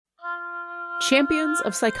Champions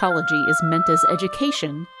of Psychology is meant as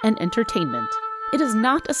education and entertainment. It is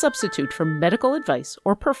not a substitute for medical advice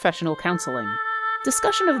or professional counseling.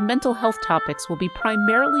 Discussion of mental health topics will be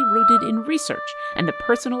primarily rooted in research and the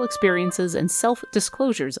personal experiences and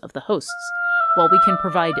self-disclosures of the hosts. While we can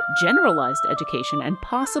provide generalized education and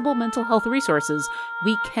possible mental health resources,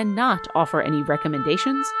 we cannot offer any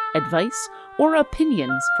recommendations, advice, or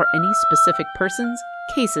opinions for any specific persons,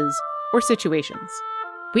 cases, or situations.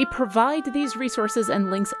 We provide these resources and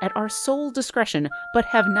links at our sole discretion, but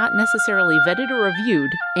have not necessarily vetted or reviewed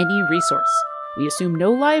any resource. We assume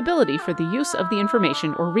no liability for the use of the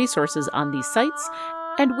information or resources on these sites,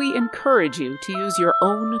 and we encourage you to use your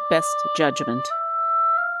own best judgment.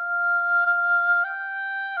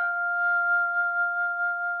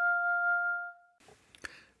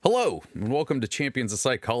 Hello, and welcome to Champions of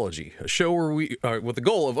Psychology, a show where we with the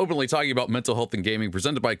goal of openly talking about mental health and gaming,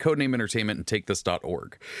 presented by Codename Entertainment and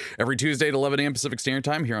TakeThis.org. Every Tuesday at 11 a.m. Pacific Standard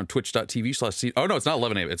Time here on twitch.tv/. Oh no, it's not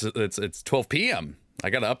 11 a.m. It's 12 p.m. I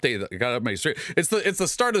gotta update. I gotta update straight. It's the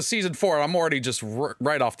start of season 4. I'm already just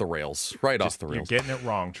right off the rails. Off the rails. You're getting it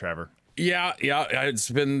wrong, Trevor. Yeah. It's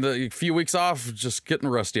been a few weeks off, just getting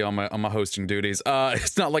rusty on my hosting duties.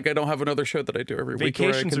 It's not like I don't have another show that I do every week.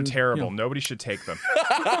 Vacations are terrible. Nobody should take them.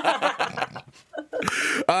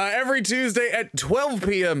 Every Tuesday at 12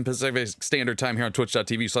 p.m. Pacific Standard Time here on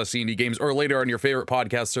twitch.tv/CND Games, or later on your favorite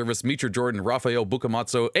podcast service, Mitra Jordan, Raphael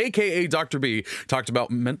Bukamatsu, aka Dr. B, talk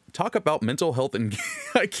about mental health and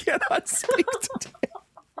I cannot speak today.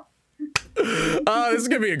 This is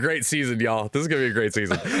gonna be a great season, y'all.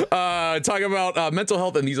 Talk about mental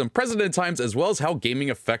health in these unprecedented times, as well as how gaming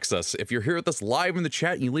affects us. If you're here with us live in the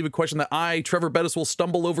chat and you leave a question that I, Trevor Bettis, will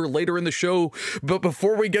stumble over later in the show. But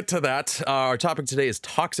before we get to that, our topic today is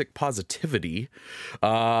toxic positivity.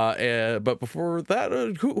 But before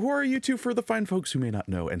that, who are you two for the fine folks who may not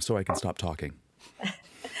know, and so I can stop talking?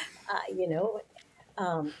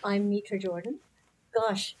 I'm Mitra Jordan.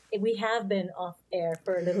 Gosh, we have been off air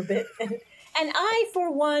for a little bit. And I,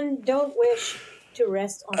 for one, don't wish to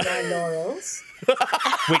rest on my laurels.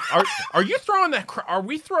 Wait, are you throwing that? Are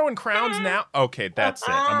we throwing crowns now? Okay, that's it.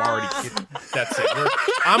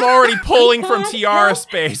 I'm already pulling from Tiara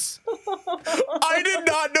space. I did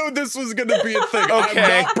not know this was going to be a thing. Okay.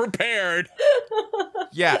 I'm not prepared.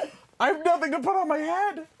 Yeah. I have nothing to put on my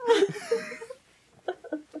head.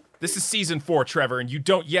 This is season 4, Trevor, and you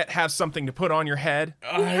don't yet have something to put on your head.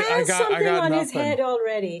 He has something on his head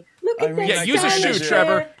already. Look at that. Yeah, use a shoe,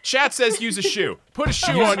 Trevor. Chat says use a shoe. Put a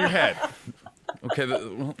shoe on your head. Okay,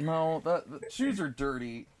 the shoes are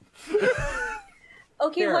dirty.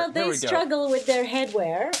 Okay, they struggle with their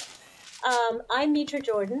headwear. I'm Mitra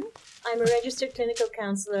Jordan. I'm a registered clinical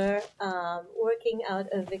counselor working out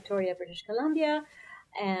of Victoria, British Columbia,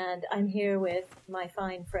 and I'm here with my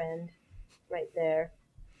fine friend right there,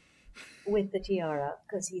 with the tiara,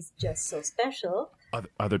 because he's just so special.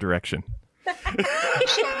 Other direction.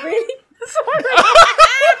 Really? Sorry.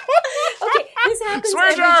 Okay, this happens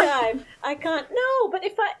every time. I can't. No, but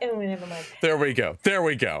if I... Oh, never mind. There we go.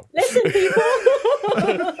 Listen, people.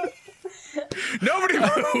 Nobody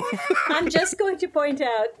move. I'm just going to point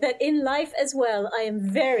out that in life as well, I am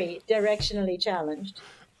very directionally challenged.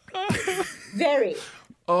 Very.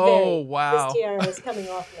 Oh, wow. This tiara is coming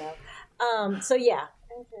off now. So, yeah.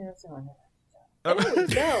 There we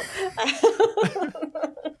go.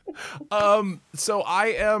 So I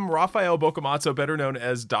am Raphael Bukamatsu, better known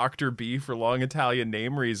as Dr. B for long Italian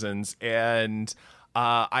name reasons, and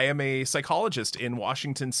I am a psychologist in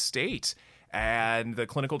Washington State and the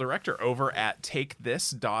clinical director over at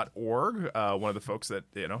TakeThis.org, one of the folks that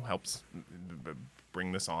helps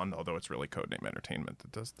bring this on, although it's really Codename Entertainment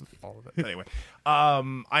that does all of it. Anyway,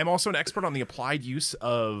 I'm also an expert on the applied use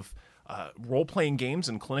of role-playing games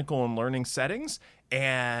in clinical and learning settings,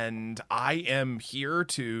 and I am here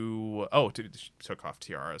to took off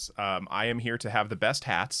tiaras. I am here to have the best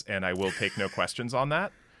hats, and I will take no questions on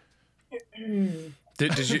that.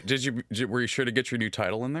 Were you sure to get your new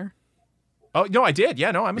title in there? Oh no, I did.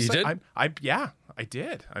 Yeah, no, I did.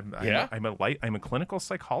 I'm a clinical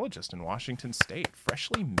psychologist in Washington State,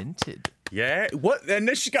 freshly minted. Yeah. What? And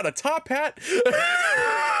then she's got a top hat.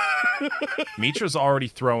 Mitra's already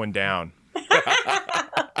throwing down.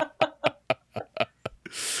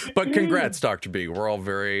 But congrats, Dr. B. We're all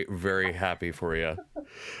very, very happy for you.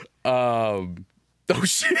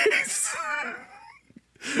 Jeez.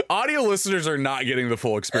 Audio listeners are not getting the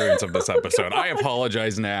full experience of this episode. I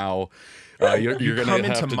apologize now. You're you gonna come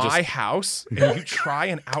have into to my house and you try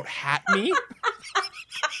and out-hat me?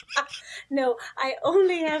 No, I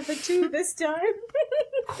only have the 2 this time.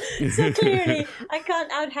 So clearly, I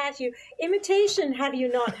can't out-hat you. Imitation, have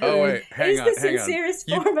you not heard? Oh, wait, hang on. The sincerest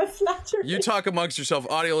form of flattery. You talk amongst yourself.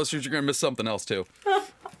 Audio listeners, you're going to miss something else, too.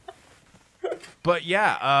 But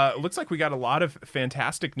yeah, looks like we got a lot of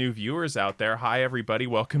fantastic new viewers out there. Hi, everybody.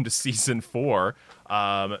 Welcome to Season 4.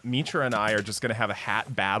 Mitra and I are just going to have a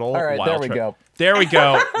hat battle. All right, there we go. There we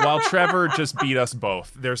go. While Trevor just beat us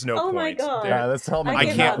both. There's no point. My God. This helmet I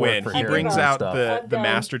does can't not work win. for He hearing brings that out stuff. the done.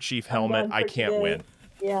 Master Chief helmet. done I for can't today. win.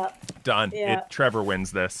 Yeah. Done. Yeah. Trevor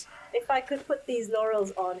wins this. If I could put these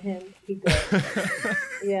laurels on him, he'd go.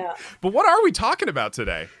 Yeah. But what are we talking about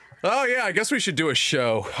today? Oh, yeah, I guess we should do a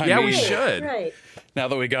show. Yeah, we mean, should. Right. Now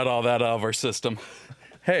that we got all that out of our system.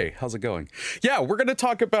 Hey, how's it going? Yeah, we're going to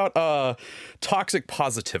talk about toxic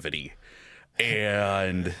positivity.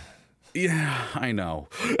 And yeah, I know.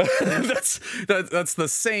 That's the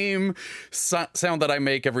same sound that I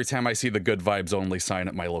make every time I see the Good Vibes Only sign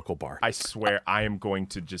at my local bar. I swear I am going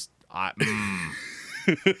to just...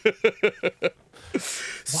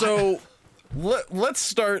 So let's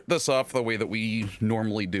start this off the way that we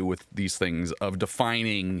normally do with these things of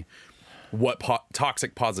defining what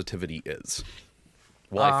toxic positivity is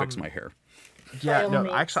while I fix my hair. Yeah, no,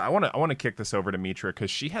 means. actually, I want to kick this over to Mitra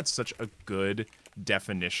because she had such a good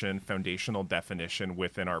definition, foundational definition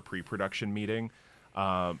within our pre-production meeting.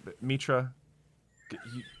 Mitra,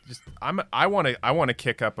 I want to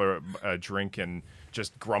kick up a drink and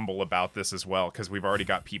just grumble about this as well because we've already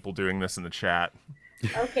got people doing this in the chat.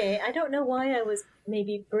 Okay, I don't know why I was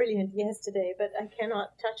maybe brilliant yesterday, but I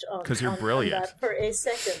cannot touch on 'Cause you're on brilliant. that for a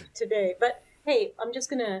second today. But hey,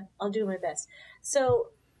 I'll do my best. So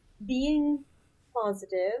being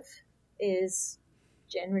positive is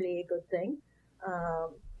generally a good thing.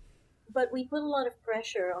 But we put a lot of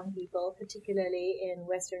pressure on people, particularly in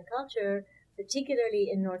Western culture, particularly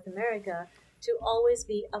in North America, to always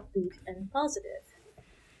be upbeat and positive.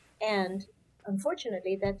 And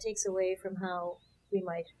unfortunately, that takes away from how we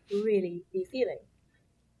might really be feeling.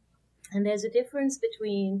 And there's a difference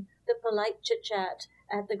between the polite chit-chat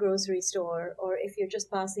at the grocery store, or if you're just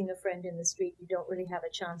passing a friend in the street, you don't really have a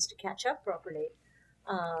chance to catch up properly.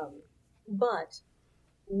 But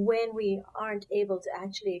when we aren't able to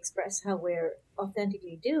actually express how we're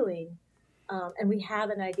authentically doing, and we have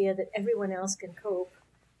an idea that everyone else can cope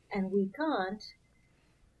and we can't,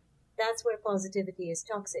 that's where positivity is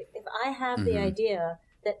toxic. If I have the idea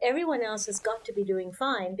that everyone else has got to be doing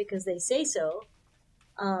fine because they say so,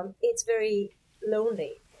 it's very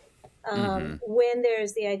lonely. When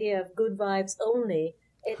there's the idea of good vibes only,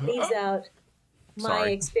 it leaves out my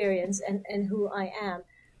Sorry. experience and who I am.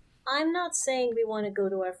 I'm not saying we want to go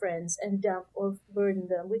to our friends and dump or burden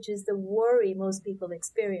them, which is the worry most people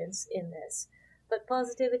experience in this. But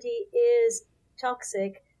positivity is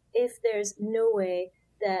toxic if there's no way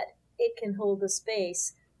that it can hold the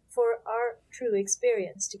space for our true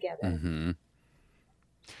experience together.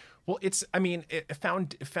 Well,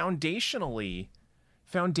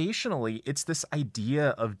 foundationally, it's this idea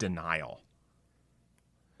of denial.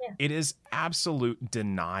 Yeah. It is absolute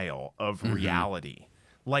denial of reality.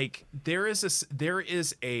 Like there is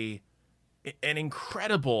an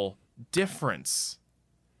incredible difference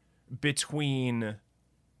between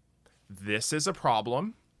this is a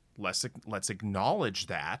problem, let's acknowledge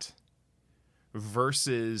that,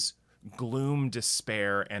 versus gloom,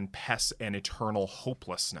 despair, and and eternal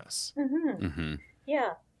hopelessness.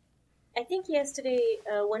 Yeah. I think yesterday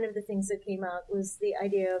one of the things that came out was the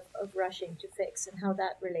idea of rushing to fix and how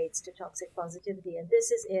that relates to toxic positivity. And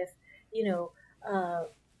this is if,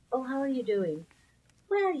 oh, how are you doing?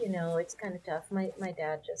 Well, it's kind of tough. My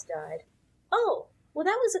dad just died. Oh, well,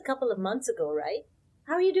 that was a couple of months ago, right?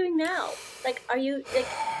 How are you doing now? Like, are you,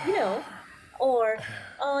 or,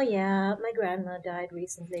 oh, yeah, my grandma died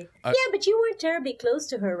recently. Yeah, but you weren't terribly close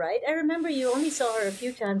to her, right? I remember you only saw her a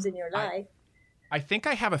few times in your life. I think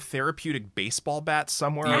I have a therapeutic baseball bat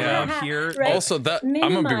somewhere around here. Right. Also, that I'm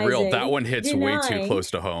going to be real, that one hits way too denying.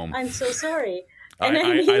 close to home. I'm so sorry. I And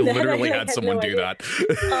mean that. literally I had someone no do idea.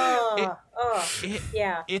 that.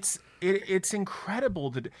 Yeah. It's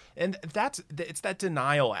incredible and it's that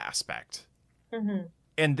denial aspect,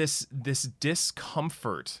 and this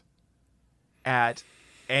discomfort at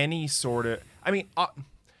any sort of. I mean,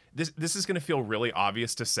 this is going to feel really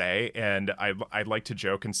obvious to say, and I'd like to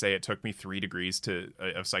joke and say it took me 3 degrees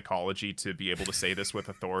of psychology to be able to say this with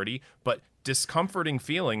authority. But discomforting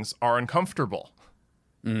feelings are uncomfortable.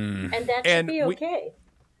 And that should be okay.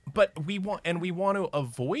 But we want to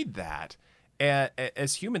avoid that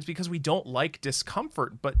as humans because we don't like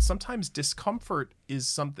discomfort. But sometimes discomfort is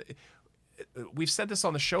something. We've said this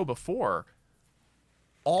on the show before.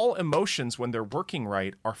 all emotions, when they're working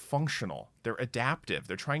right, are functional. They're adaptive.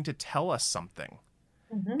 They're trying to tell us something.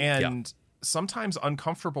 And sometimes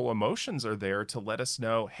uncomfortable emotions are there to let us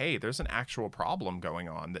know, hey, there's an actual problem going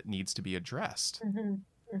on that needs to be addressed.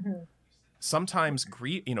 Sometimes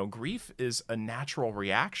grief is a natural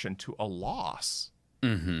reaction to a loss.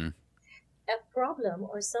 A problem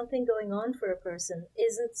or something going on for a person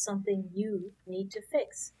isn't something you need to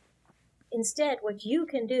fix. Instead, what you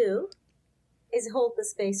can do is hold the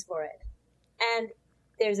space for it. And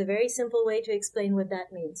there's a very simple way to explain what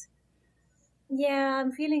that means. Yeah,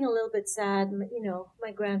 I'm feeling a little bit sad.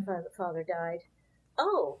 My grandfather died.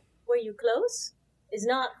 Oh, were you close? Is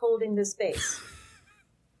not holding the space.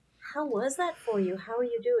 How was that for you? How are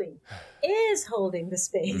you doing? Is holding the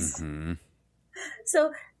space.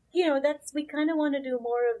 So, we kind of want to do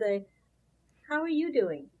more of the, how are you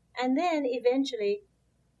doing? And then eventually,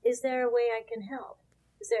 is there a way I can help?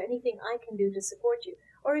 Is there anything I can do to support you?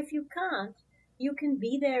 Or if you can't, you can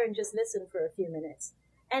be there and just listen for a few minutes.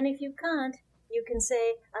 And if you can't, you can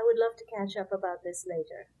say, I would love to catch up about this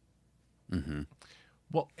later.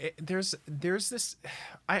 Well, there's this,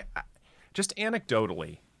 I just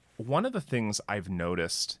anecdotally, one of the things I've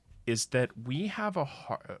noticed is that we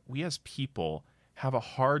as people have a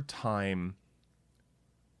hard time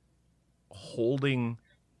holding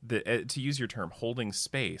to use your term, holding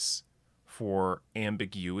space for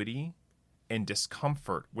ambiguity and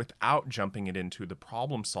discomfort without jumping it into the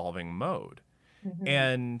problem-solving mode.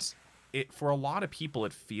 And for a lot of people,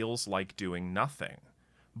 it feels like doing nothing.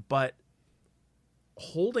 But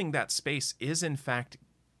holding that space is, in fact,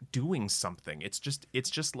 doing something. It's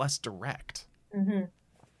just less direct.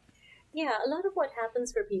 Yeah, a lot of what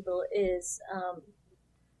happens for people is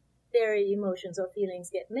their emotions or feelings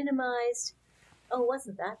get minimized. Oh,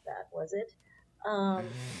 wasn't that bad, was it?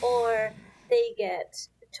 Or they get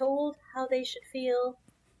told how they should feel.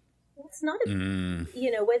 It's not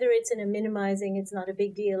whether it's in a minimizing, it's not a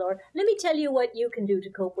big deal, or let me tell you what you can do to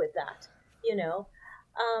cope with that,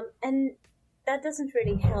 and that doesn't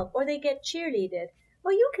really help. Or they get cheerleaded.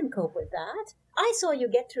 Well, you can cope with that. I saw you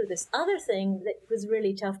get through this other thing that was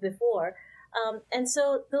really tough before. And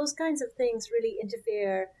so those kinds of things really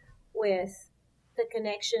interfere with the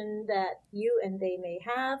connection that you and they may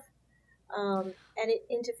have. And it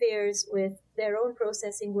interferes with their own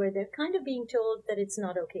processing, where they're kind of being told that it's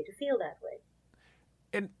not okay to feel that way.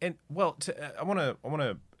 And well, I want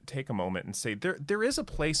to take a moment and say there is a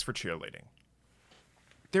place for cheerleading.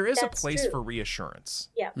 There is That's a place true. for reassurance.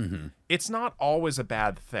 Yeah. It's not always a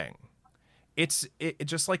bad thing. It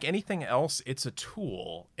just like anything else, it's a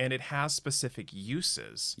tool and it has specific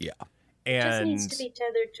uses. Yeah. It just And needs to be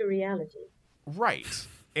tethered to reality. right.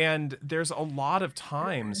 And there's a lot of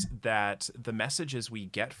times that the messages we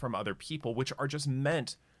get from other people, which are just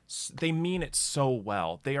they mean it so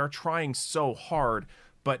well. They are trying so hard,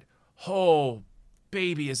 but oh,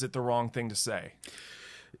 baby, is it the wrong thing to say?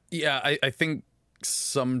 Yeah, I think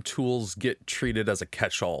some tools get treated as a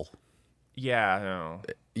catch-all. Yeah, no.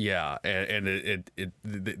 Yeah, and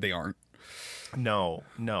they aren't. No.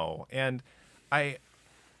 And I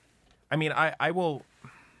mean, I'll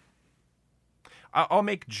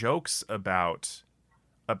make jokes about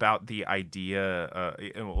the idea.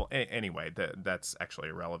 Well, anyway, that's actually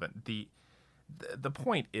irrelevant. The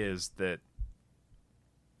point is that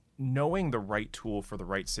knowing the right tool for the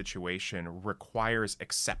right situation requires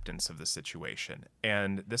acceptance of the situation.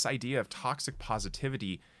 And this idea of toxic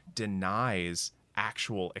positivity denies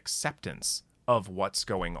actual acceptance of what's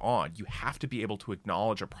going on. You have to be able to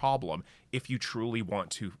acknowledge a problem if you truly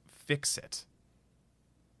want to fix it.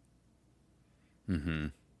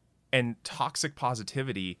 And toxic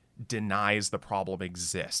positivity denies the problem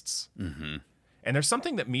exists. And there's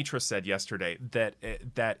something that Mitra said yesterday that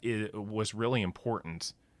was really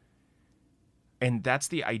important. And that's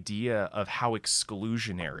the idea of how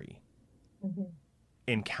exclusionary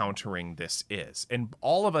encountering this is. And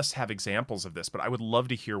all of us have examples of this, but I would love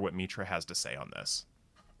to hear what Mitra has to say on this.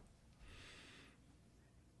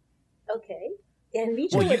 Okay. And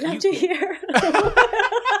Mitra would love to hear.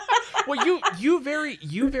 Well, you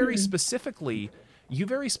very specifically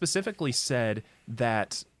said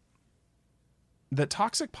that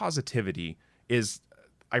toxic positivity is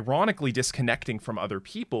ironically disconnecting from other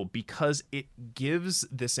people because it gives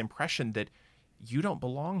this impression that you don't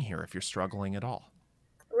belong here if you're struggling at all.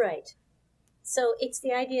 Right. So it's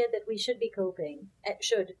the idea that we should be coping,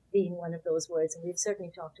 should being one of those words, and we've certainly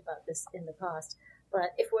talked about this in the past.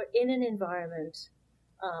 But if we're in an environment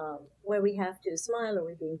where we have to smile, or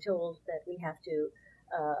we're being told that we have to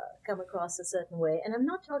come across a certain way, and I'm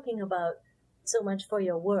not talking about so much for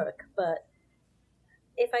your work, but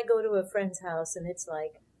if I go to a friend's house and it's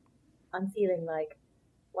like, I'm feeling like,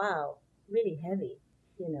 wow, really heavy,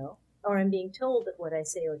 or I'm being told that what I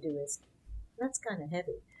say or do is, that's kind of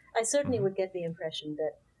heavy. I certainly would get the impression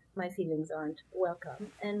that my feelings aren't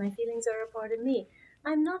welcome and my feelings are a part of me.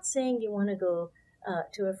 I'm not saying you want to go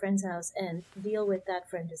to a friend's house and deal with that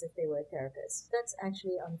friend as if they were a therapist. That's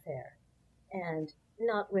actually unfair and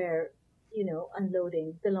not where,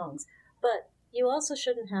 unloading belongs. But you also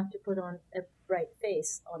shouldn't have to put on a bright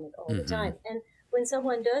face on it all the time. And when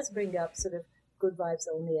someone does bring up sort of good vibes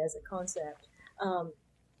only as a concept,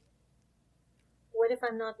 what if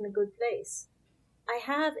I'm not in a good place? I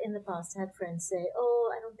have in the past had friends say,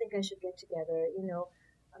 oh, I don't think I should get together.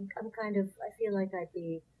 I feel like I'd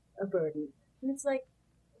be a burden. And it's like,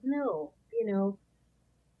 no,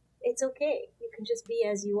 it's okay. You can just be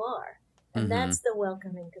as you are. And that's the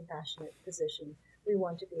welcoming, compassionate position we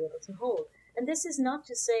want to be able to hold. And this is not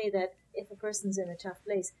to say that if a person's in a tough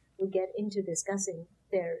place, we get into discussing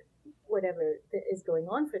their whatever is going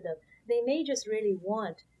on for them. They may just really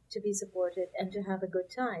want to be supported and to have a good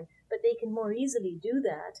time, but they can more easily do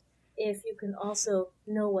that if you can also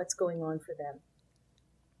know what's going on for them,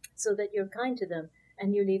 so that you're kind to them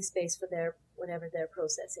and you leave space for their whatever they're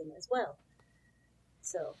processing as well.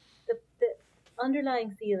 So the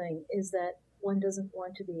underlying feeling is that one doesn't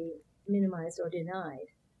want to be minimized or denied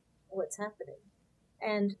what's happening.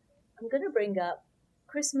 And I'm going to bring up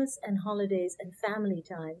Christmas and holidays and family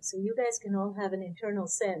time so you guys can all have an internal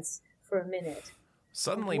sense for a minute.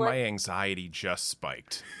 Suddenly my anxiety just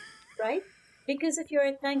spiked. Right? Because if you're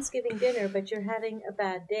at Thanksgiving dinner but you're having a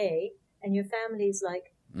bad day and your family's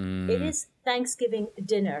like, it is Thanksgiving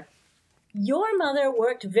dinner. Your mother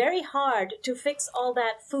worked very hard to fix all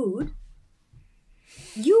that food.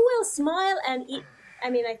 You will smile and eat. I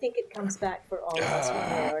mean, I think it comes back for all of us one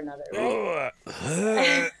way or another,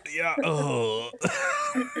 right? Yeah.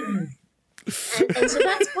 And so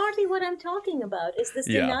that's partly what I'm talking about, is this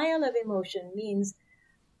denial of emotion means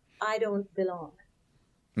I don't belong.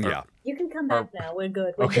 Yeah. You can come back now. We're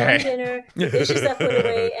good. We're done dinner. The dishes are put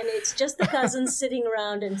away, and it's just the cousins sitting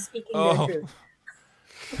around and speaking their truth.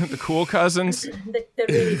 The cool cousins? The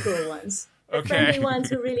really cool ones. The friendly ones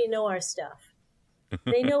who really know our stuff.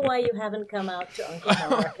 They know why you haven't come out to Uncle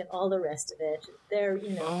Mark and all the rest of it. They're,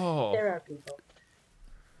 they're our people.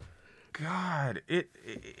 God,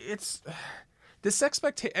 it's this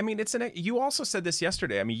expectation. I mean, you also said this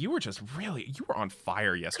yesterday. I mean, you were on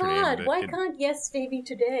fire yesterday. God, why can't Yes Stay be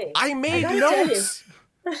today? I made notes.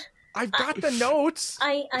 I've got the notes.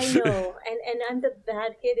 I know, and I'm the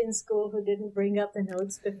bad kid in school who didn't bring up the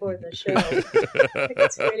notes before the show.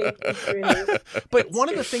 It's really. But one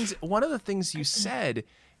of the things you said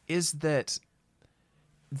is that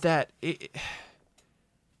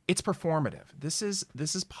it's performative. This is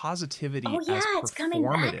positivity. Oh yeah, it's coming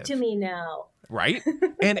back to me now. Right,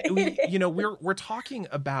 and we're talking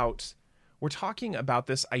about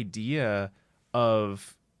this idea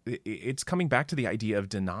of. It's coming back to the idea of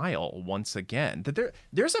denial once again, that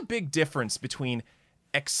there's a big difference between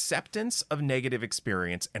acceptance of negative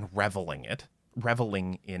experience and reveling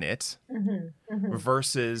in it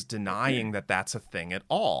versus denying that that's a thing at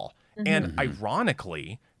all. And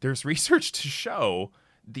ironically, there's research to show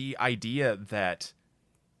the idea that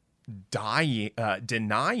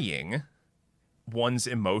denying one's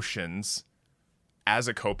emotions as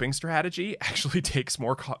a coping strategy actually takes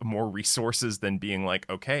more resources than being like,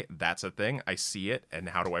 okay, that's a thing. I see it. And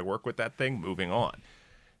how do I work with that thing? Moving on.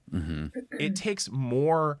 It takes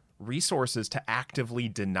more resources to actively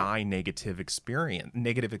deny negative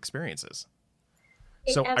experiences.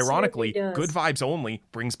 So ironically, good vibes only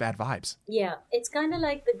brings bad vibes. Yeah. It's kind of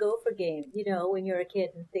like the Gopher game, when you're a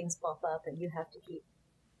kid and things pop up and you have to keep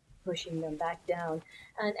pushing them back down.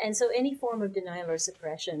 And so any form of denial or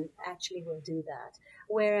suppression actually will do that.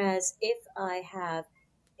 Whereas if I have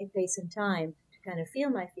a place and time to kind of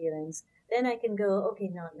feel my feelings, then I can go, okay,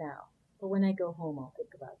 not now. But when I go home, I'll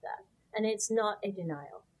think about that. And it's not a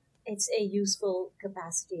denial. It's a useful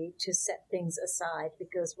capacity to set things aside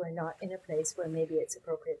because we're not in a place where maybe it's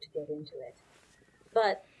appropriate to get into it.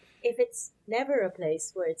 But if it's never a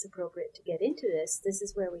place where it's appropriate to get into this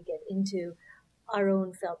is where we get into our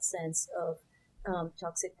own felt sense of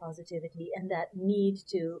toxic positivity and that need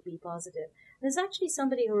to be positive. And there's actually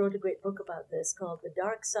somebody who wrote a great book about this called The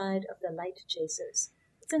Dark Side of the Light Chasers.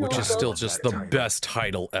 Which is still just the best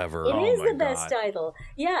title ever. It is the best title.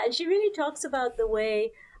 Yeah, and she really talks about the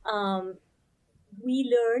way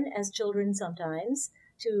we learn as children sometimes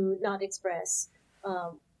to not express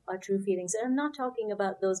our true feelings. And I'm not talking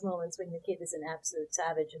about those moments when your kid is an absolute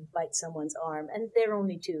savage and bites someone's arm, and they're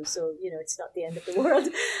only 2, so it's not the end of the world.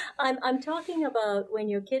 I'm talking about when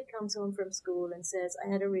your kid comes home from school and says, I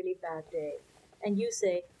had a really bad day, and you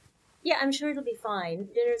say, yeah, I'm sure it'll be fine,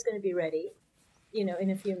 dinner's going to be ready, in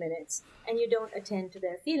a few minutes, and you don't attend to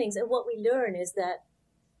their feelings. And what we learn is that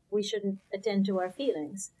we shouldn't attend to our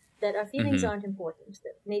feelings, that our feelings aren't important,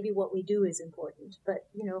 that maybe what we do is important, but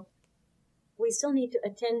we still need to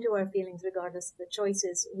attend to our feelings regardless of the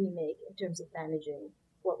choices we make in terms of managing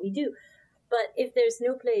what we do. But if there's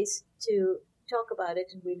no place to talk about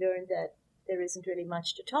it, and we learn that there isn't really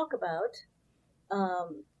much to talk about,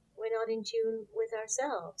 we're not in tune with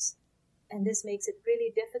ourselves. And this makes it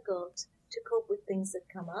really difficult to cope with things that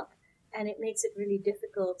come up. And it makes it really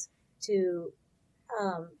difficult to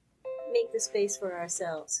make the space for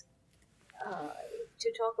ourselves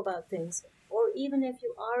to talk about things. Or even if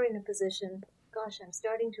you are in a position, gosh, I'm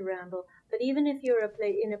starting to ramble, but even if you're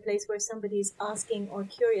in a place where somebody's asking or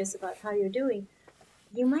curious about how you're doing,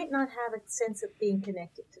 you might not have a sense of being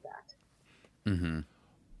connected to that. Mm-hmm.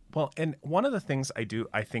 Well, and one of the things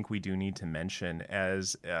I think we do need to mention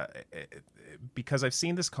as, because I've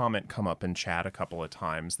seen this comment come up in chat a couple of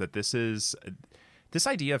times, that this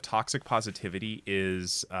idea of toxic positivity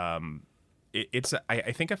is, I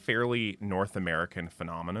think, a fairly North American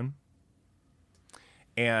phenomenon.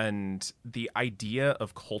 And the idea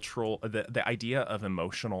of the idea of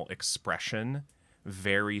emotional expression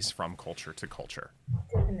varies from culture to culture.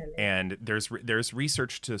 Definitely. And there's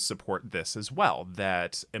research to support this as well,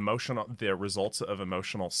 that the results of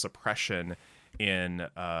emotional suppression in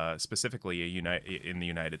specifically in the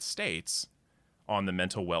United States on the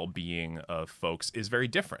mental well-being of folks is very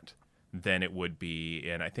different than it would be.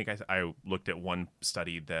 And I think I looked at one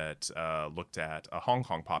study that looked at a Hong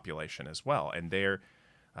Kong population as well, and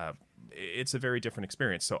it's a very different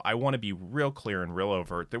experience. So I want to be real clear and real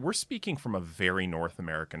overt that we're speaking from a very North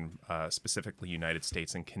American, specifically United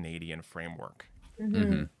States and Canadian framework. Mm-hmm.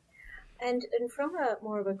 Mm-hmm. And from a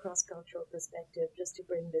more of a cross-cultural perspective, just to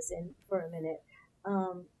bring this in for a minute,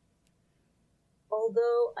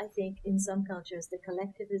 although I think in some cultures the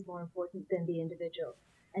collective is more important than the individual,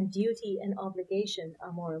 and duty and obligation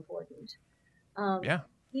are more important,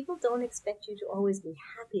 people don't expect you to always be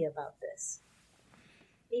happy about this.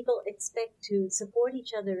 People expect to support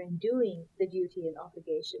each other in doing the duty and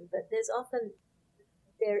obligation, but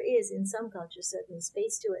there is in some cultures certainly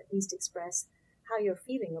space to at least express how you're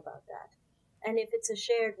feeling about that. And if it's a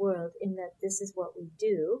shared world in that this is what we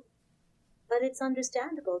do, but it's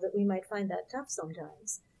understandable that we might find that tough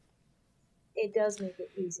sometimes, it does make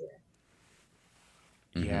it easier.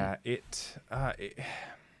 Yeah,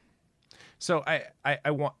 So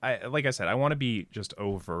like I said, I want to be just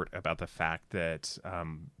overt about the fact that,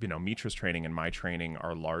 Mitra's training and my training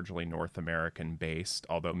are largely North American based,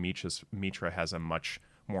 although Mitra has a much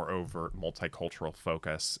more overt multicultural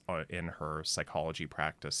focus in her psychology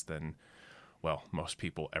practice than, well, most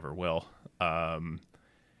people ever will. I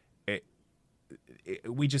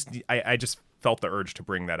just felt the urge to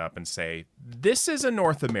bring that up and say, this is a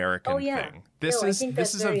North American thing. This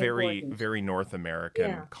is a very, very North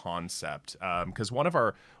American concept. Because one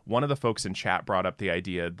of the folks in chat brought up the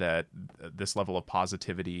idea that this level of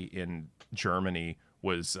positivity in Germany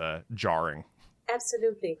was jarring.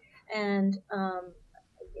 Absolutely. And a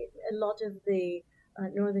lot of the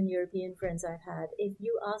Northern European friends I've had, if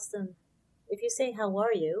you ask them, if you say, how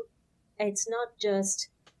are you? It's not just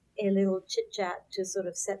a little chit-chat to sort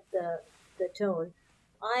of set the tone.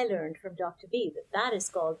 I learned from Dr. B that is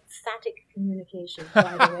called phatic communication,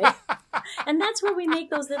 by the way. And that's where we make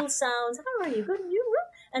those little sounds. How are you? Good. And you?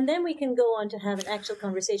 And then we can go on to have an actual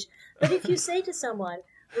conversation. But if you say to someone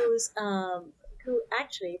who's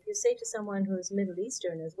Middle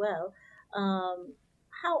Eastern as well,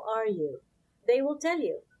 how are you? They will tell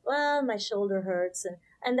you, well, my shoulder hurts.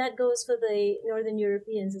 And that goes for the Northern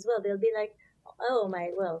Europeans as well. They'll be like, oh, my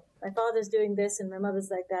father's doing this and my mother's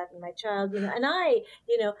like that and my child, and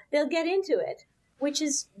they'll get into it, which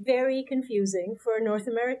is very confusing for a North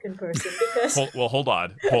American person because... Hold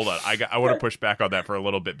on. I want to push back on that for a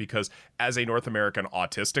little bit, because as a North American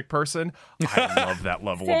autistic person, I love that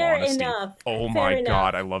level of honesty.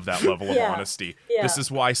 God, I love that level of honesty. Yeah. This is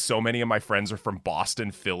why so many of my friends are from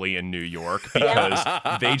Boston, Philly, and New York, because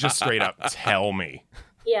they just straight up tell me.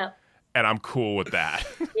 Yeah. And I'm cool with that.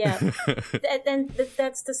 Yeah. And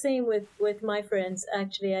that's the same with my friends,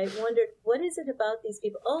 actually. I wondered, what is it about these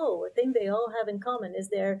people? Oh, a thing they all have in common is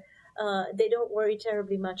they don't worry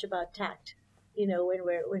terribly much about tact. When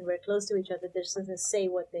we're close to each other, they're just going to say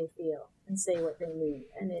what they feel and say what they mean.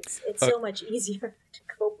 And it's so much easier to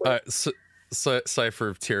cope with.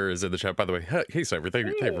 Cypher Tier is in the chat, by the way. Hey, Cypher, thank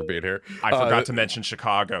you for being here. I forgot to mention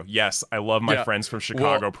Chicago. Yes, I love my friends from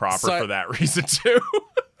Chicago proper for that reason too.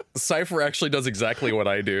 Cypher actually does exactly what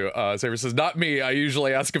I do. Cypher says, not me. I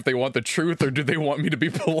usually ask if they want the truth or do they want me to be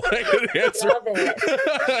polite and answer. Love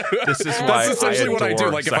it. This is why That's essentially what I do.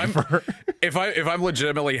 Like Cypher. if I'm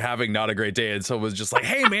legitimately having not a great day and someone's just like,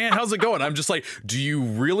 hey man, how's it going? I'm just like, do you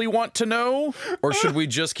really want to know? Or should we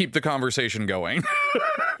just keep the conversation going?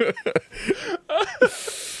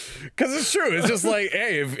 Because it's true. It's just like,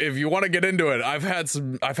 hey, if you want to get into it, I've had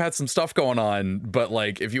some stuff going on, but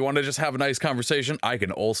like, if you want to just have a nice conversation, I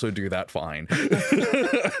can also do that fine.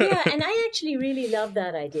 Yeah, and I actually really love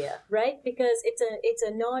that idea, right? Because it's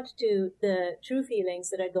a nod to the true feelings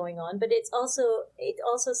that are going on, but it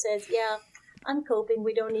also says, yeah, I'm coping.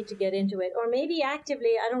 We don't need to get into it, or maybe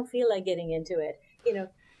actively, I don't feel like getting into it.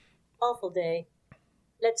 Awful day.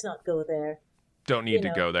 Let's not go there. Don't need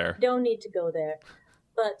to go there. Don't need to go there.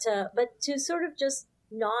 But to sort of just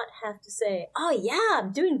not have to say, oh yeah,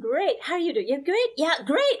 I'm doing great. How are you doing? You're great. Yeah,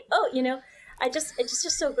 great. Oh, it's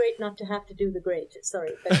just so great not to have to do the great.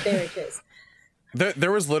 Sorry, but there it is.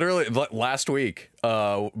 There was literally last week,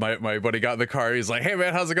 my buddy got in the car. He's like, hey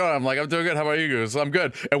man, how's it going? I'm like, I'm doing good. How about you guys? I'm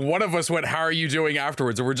good. And one of us went, how are you doing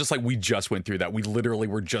afterwards? And we're just like, we just went through that. We literally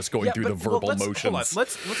were just going through the verbal motions. Hold on.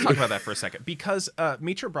 Let's talk about that for a second, because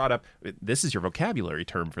Mitra brought up, this is your vocabulary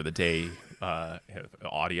term for the day,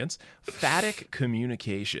 audience, phatic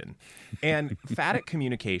communication. And phatic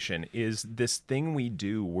communication is this thing we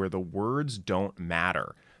do where the words don't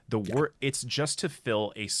matter. It's just to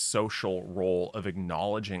fill a social role of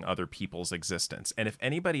acknowledging other people's existence. And if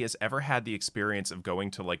anybody has ever had the experience of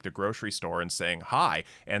going to like the grocery store and saying hi,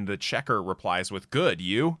 and the checker replies with "Good,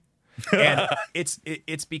 you," and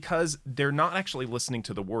it's because they're not actually listening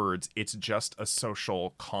to the words. It's just a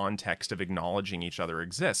social context of acknowledging each other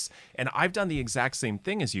exists. And I've done the exact same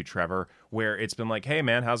thing as you, Trevor, where it's been like, "Hey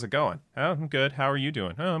man, how's it going? Oh, I'm good. How are you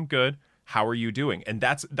doing? Oh, I'm good. How are you doing?" And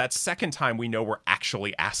that's second time we know we're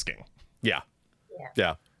actually asking. Yeah.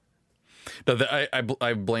 No,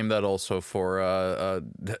 I blame that also for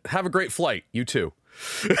have a great flight. You too.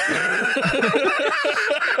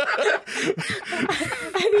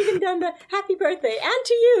 I've even done the happy birthday and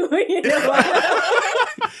to you.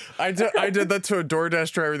 I did that to a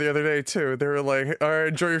DoorDash driver the other day too. They were like, all right,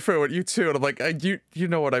 enjoy your food. You too. And I'm like, you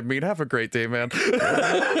know what I mean. Have a great day, man. See,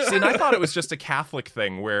 and I thought it was just a Catholic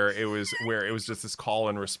thing where it was just this call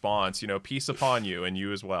and response, peace upon you and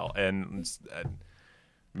you as well. And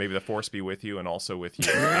maybe the force be with you and also with you.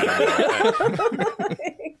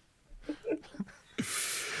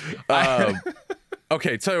 I don't know.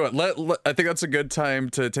 Okay, tell you what, I think that's a good time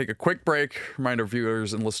to take a quick break, remind our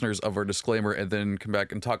viewers and listeners of our disclaimer, and then come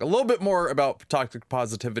back and talk a little bit more about toxic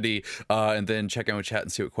positivity, and then check out chat and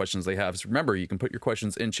see what questions they have. So remember, you can put your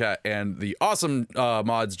questions in chat, and the awesome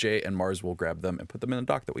mods, Jay and Mars, will grab them and put them in the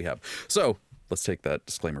doc that we have. So let's take that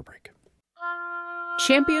disclaimer break.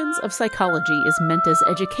 Champions of Psychology is meant as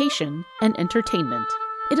education and entertainment.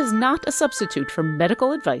 It is not a substitute for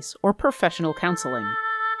medical advice or professional counseling.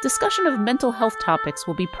 Discussion of mental health topics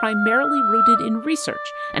will be primarily rooted in research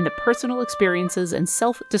and the personal experiences and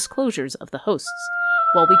self-disclosures of the hosts.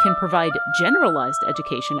 While we can provide generalized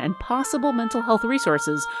education and possible mental health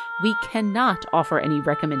resources, we cannot offer any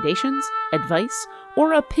recommendations, advice,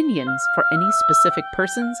 or opinions for any specific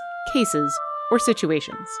persons, cases, or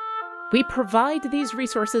situations. We provide these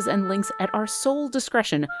resources and links at our sole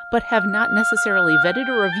discretion, but have not necessarily vetted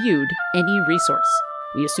or reviewed any resource.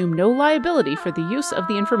 We assume no liability for the use of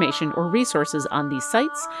the information or resources on these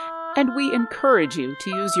sites, and we encourage you to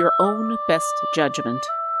use your own best judgment.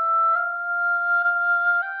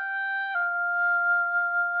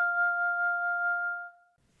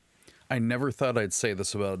 I never thought I'd say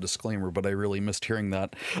this about a disclaimer, but I really missed hearing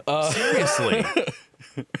that. Seriously.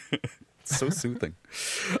 So soothing.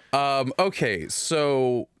 Okay,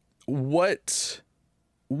 so what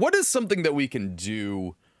is something that we can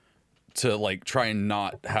do to like try and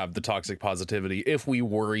not have the toxic positivity if we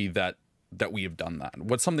worry that we have done that?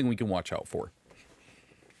 What's something we can watch out for?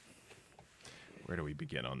 Where do we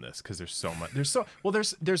begin on this? Because there's so much.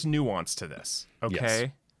 There's nuance to this. Okay. Yes.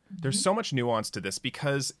 There's so much nuance to this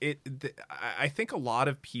because I think a lot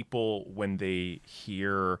of people, when they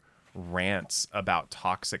hear rants about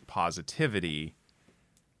toxic positivity,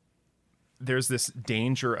 there's this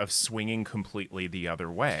danger of swinging completely the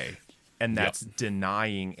other way. And that's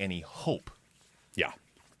denying any hope. Yeah.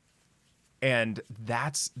 And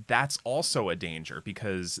that's also a danger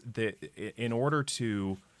because in order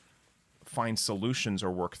to find solutions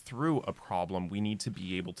or work through a problem, we need to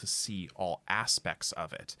be able to see all aspects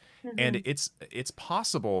of it. Mm-hmm. And it's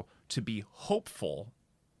possible to be hopeful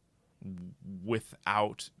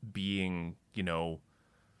without being,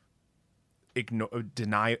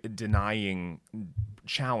 denying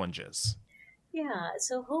challenges. Yeah,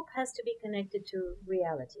 so hope has to be connected to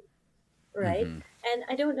reality, right? And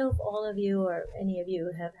I don't know if all of you or any of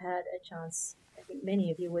you have had a chance, I think many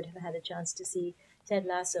of you would have had a chance to see Ted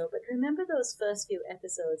Lasso, but remember those first few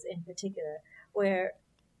episodes in particular where,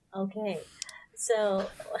 so...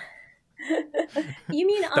 You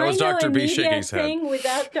mean that was I know Dr. a B media shaking his thing head.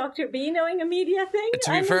 Without Dr. B knowing a media thing?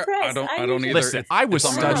 To be fair, impressed. I don't either. Listen, I was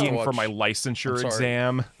It's on my list to studying for watch. my licensure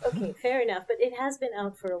exam. Okay, fair enough, but it has been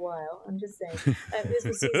out for a while. I'm just saying. This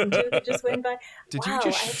was season 2 that just went by. Did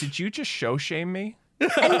you just show shame me?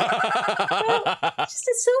 Just so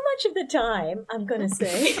much of the time, I'm gonna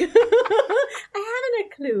say, I haven't a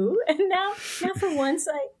clue, and now for once,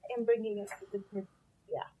 I am bringing it to the.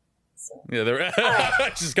 So. Yeah,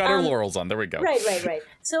 she's got her laurels on. There we go. Right.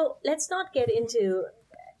 So let's not get into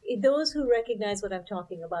those who recognize what I'm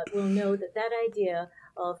talking about will know that idea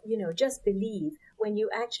of, just believe when you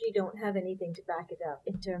actually don't have anything to back it up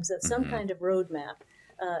in terms of some kind of roadmap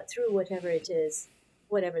through whatever it is,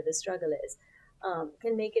 whatever the struggle is,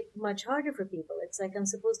 can make it much harder for people. It's like, I'm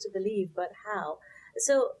supposed to believe, but how?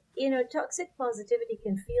 So, toxic positivity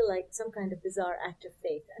can feel like some kind of bizarre act of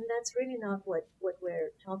faith, and that's really not what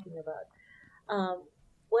we're talking about.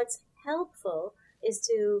 What's helpful is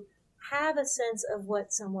to have a sense of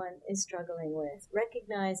what someone is struggling with,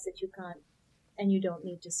 recognize that you can't and you don't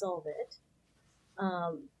need to solve it.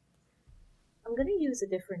 I'm going to use a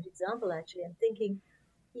different example, actually. I'm thinking,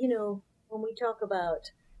 when we talk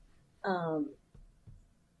about,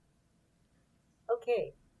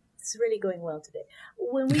 it's really going well today.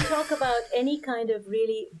 When we talk about any kind of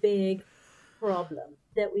really big problem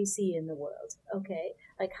that we see in the world,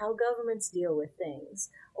 like how governments deal with things,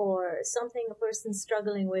 or something a person's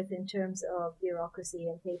struggling with in terms of bureaucracy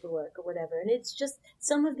and paperwork or whatever. And it's just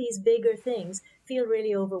some of these bigger things feel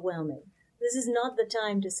really overwhelming. This is not the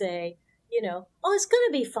time to say, it's going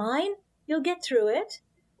to be fine, you'll get through it,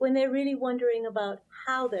 when they're really wondering about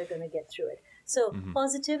how they're going to get through it. So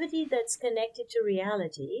positivity that's connected to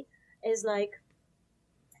reality is like,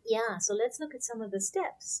 so let's look at some of the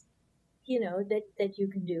steps, that you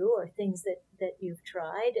can do, or things that you've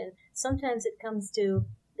tried. And sometimes it comes to,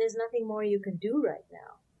 there's nothing more you can do right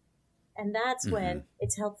now. And that's when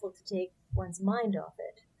it's helpful to take one's mind off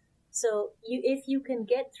it. So if you can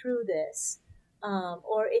get through this,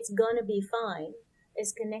 or it's going to be fine,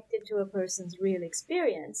 is connected to a person's real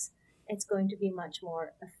experience, it's going to be much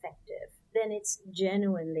more effective. Then it's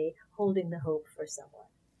genuinely holding the hope for someone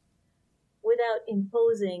without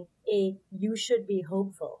imposing you should be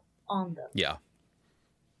hopeful on them. Yeah.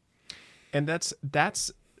 And that's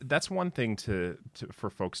one thing for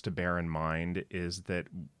folks to bear in mind, is that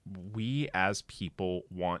we as people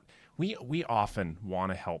we often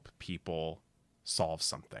want to help people solve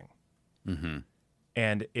something.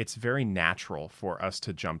 And it's very natural for us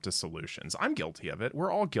to jump to solutions. I'm guilty of it. We're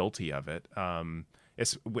all guilty of it.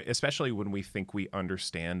 Especially when we think we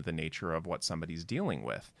understand the nature of what somebody's dealing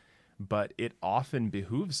with. But it often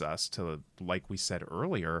behooves us to, like we said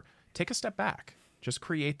earlier, take a step back. Just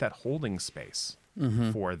create that holding space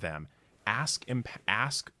for them. Ask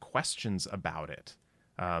questions about it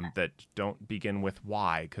that don't begin with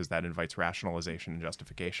why, because that invites rationalization and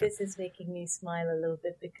justification. This is making me smile a little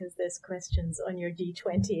bit because there's questions on your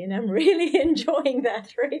D20, and I'm really enjoying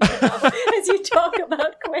that right now as you talk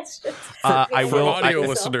about questions. For audio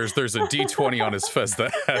listeners, there's a D20 on his fez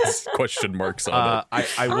that has question marks on it.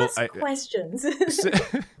 Ask questions.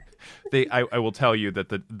 I will tell you that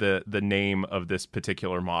the name of this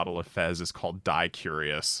particular model of Fez is called Die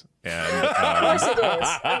Curious. And, of course it is.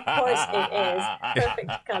 Of course it is.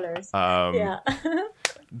 Perfect colors.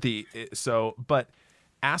 But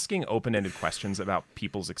asking open-ended questions about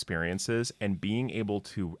people's experiences and being able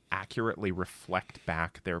to accurately reflect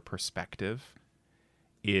back their perspective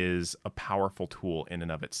is a powerful tool in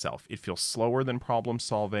and of itself. It feels slower than problem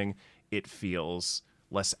solving. It feels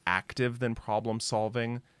less active than problem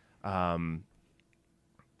solving. But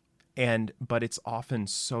it's often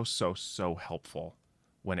so helpful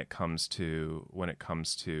when it comes to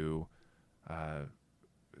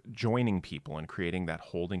joining people and creating that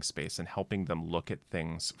holding space and helping them look at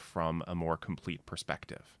things from a more complete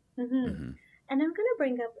perspective. And I'm going to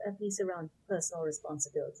bring up a piece around personal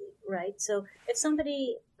responsibility, right? So if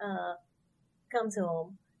somebody comes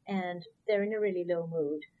home and they're in a really low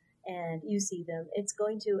mood, and you see them, it's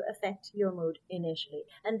going to affect your mood initially.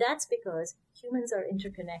 And that's because humans are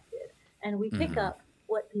interconnected and we pick up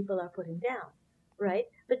what people are putting down, right?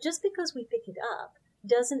 But just because we pick it up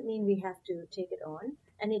doesn't mean we have to take it on.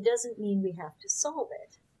 And it doesn't mean we have to solve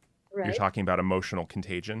it, right? You're talking about emotional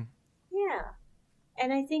contagion? Yeah.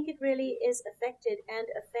 And I think it really is affected and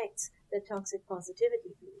affects the toxic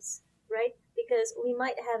positivity piece, right? Because we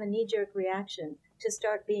might have a knee-jerk reaction to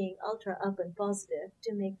start being ultra up and positive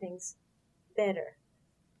to make things better.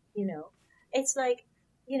 You know, it's like,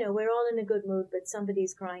 you know, we're all in a good mood, but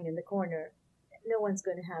somebody's crying in the corner. No one's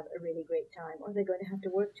going to have a really great time, or they're going to have to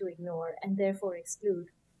work to ignore and therefore exclude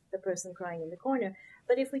the person crying in the corner.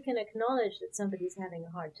 But if we can acknowledge that somebody's having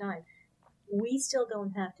a hard time, we still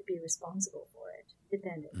don't have to be responsible for it,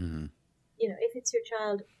 depending. Mm-hmm. You know, if it's your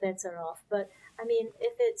child, bets are off. But I mean,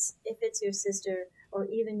 if it's your sister or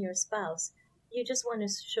even your spouse, you just want to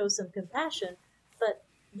show some compassion, but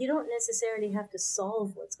you don't necessarily have to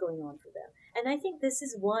solve what's going on for them. And I think this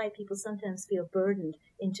is why people sometimes feel burdened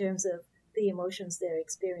in terms of the emotions they're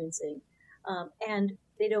experiencing, and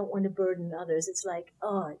they don't want to burden others. It's like,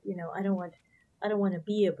 oh, you know, I don't want to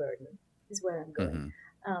be a burden, is where I'm going.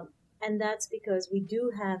 Mm-hmm. And that's because we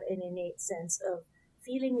do have an innate sense of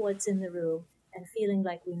feeling what's in the room and feeling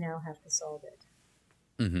like we now have to solve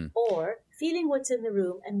it. Mm-hmm. Or feeling what's in the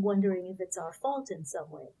room and wondering if it's our fault in some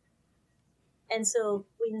way. And so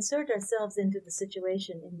we insert ourselves into the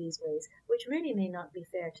situation in these ways, which really may not be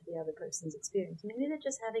fair to the other person's experience. Maybe they're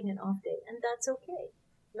just having an off day, and that's okay.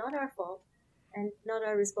 Not our fault and not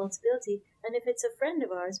our responsibility. And if it's a friend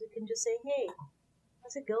of ours, we can just say, hey,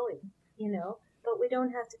 how's it going? You know, but we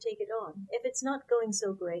don't have to take it on. If it's not going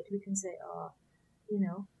so great, we can say, you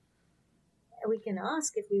know, we can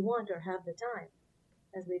ask if we want or have the time,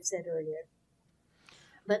 as we've said earlier.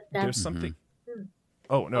 But there's something.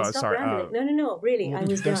 Oh, no, sorry. No, really, I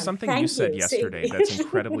was There's done. something Thank you said yesterday that's See?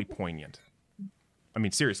 incredibly poignant. I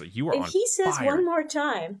mean, seriously, you were on fire. If he says one more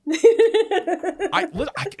time.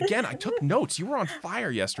 I took notes. You were on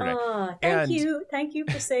fire yesterday. Thank you. Thank you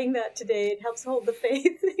for saying that today. It helps hold the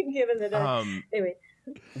faith, given that anyway.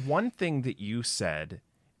 One thing that you said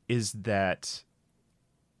is that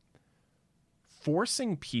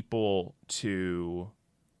forcing people to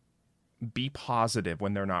be positive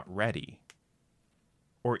when they're not ready,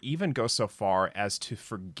 or even go so far as to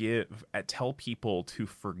tell people to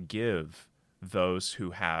forgive those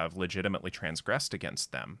who have legitimately transgressed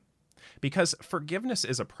against them. Because forgiveness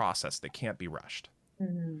is a process that can't be rushed.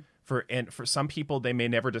 Mm-hmm. For some people, they may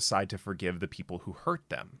never decide to forgive the people who hurt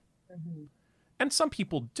them. Mm-hmm. And some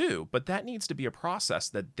people do, but that needs to be a process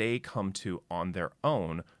that they come to on their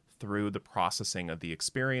own through the processing of the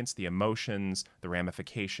experience, the emotions, the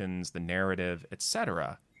ramifications, the narrative,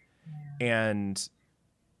 etc. Yeah. And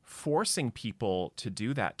forcing people to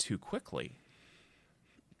do that too quickly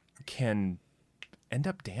can end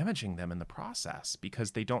up damaging them in the process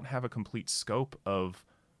because they don't have a complete scope of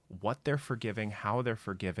what they're forgiving, how they're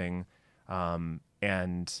forgiving, and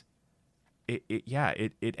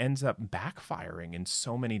it ends up backfiring in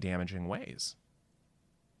so many damaging ways.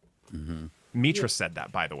 Mm-hmm. Mitra said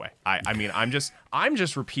that, by the way. I mean, I'm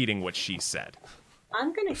just repeating what she said.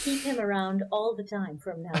 I'm going to keep him around all the time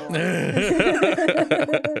from now on.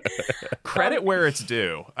 Credit where it's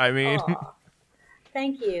due. I mean,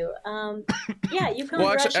 thank you. Yeah, you can't.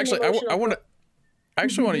 Well, actually, I want to. I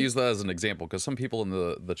actually want to use that as an example because some people in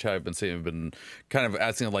the chat have been kind of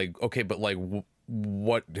asking like, okay, but like,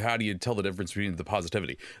 how do you tell the difference between the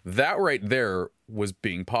positivity? That right there was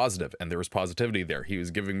being positive, and there was positivity there. He was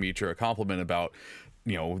giving Mitra a compliment about,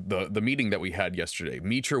 you know, the meeting that we had yesterday.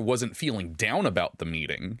 Mitra wasn't feeling down about the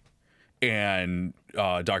meeting, and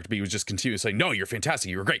Dr. B was just continuously saying, no, you're fantastic,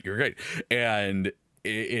 you're great, and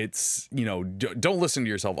it's, you know, don't listen to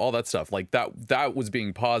yourself, all that stuff like that was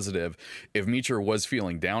being positive. If Mitra was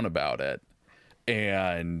feeling down about it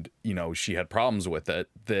and, you know, she had problems with it,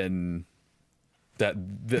 then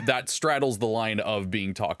that straddles the line of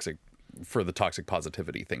being toxic for the toxic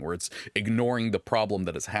positivity thing, where it's ignoring the problem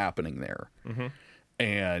that is happening there. Mm-hmm.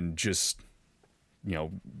 And just, you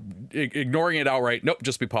know, ignoring it outright. Nope,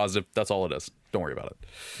 just be positive. That's all it is. Don't worry about it.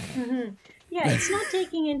 Mm-hmm. Yeah, it's not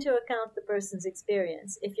taking into account the person's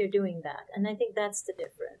experience if you're doing that. And I think that's the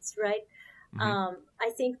difference, right? Mm-hmm. I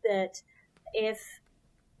think that if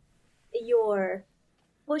you're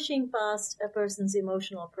pushing past a person's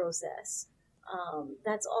emotional process,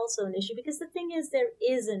 that's also an issue. Because the thing is, there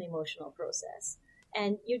is an emotional process.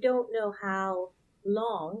 And you don't know how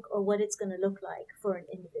long or what it's going to look like for an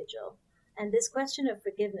individual. And this question of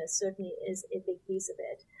forgiveness certainly is a big piece of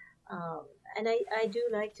it. And I do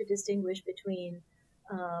like to distinguish between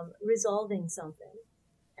resolving something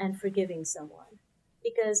and forgiving someone.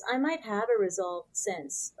 Because I might have a resolved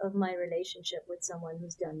sense of my relationship with someone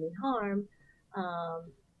who's done me harm.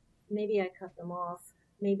 Maybe I cut them off.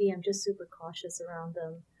 Maybe I'm just super cautious around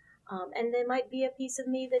them. And there might be a piece of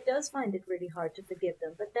me that does find it really hard to forgive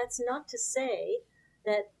them. But that's not to say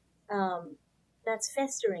that that's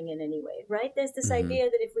festering in any way, right? There's this idea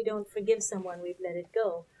that if we don't forgive someone, we've let it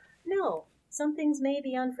go. No, some things may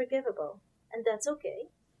be unforgivable, and that's okay.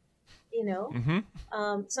 You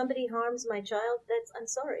know, somebody harms my child, I'm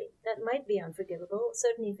sorry. That might be unforgivable.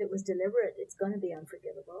 Certainly if it was deliberate, it's going to be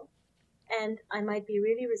unforgivable. And I might be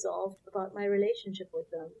really resolved about my relationship with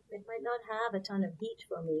them. It might not have a ton of heat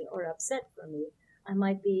for me or upset for me. I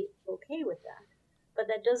might be okay with that. But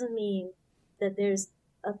that doesn't mean that there's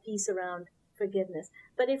a piece around forgiveness.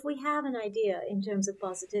 But if we have an idea in terms of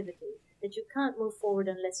positivity that you can't move forward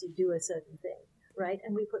unless you do a certain thing, right?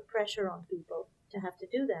 And we put pressure on people to have to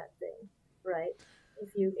do that thing, right?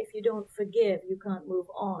 If you don't forgive, you can't move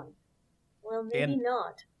on. Well, maybe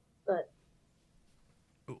not, but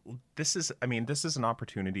this is an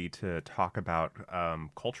opportunity to talk about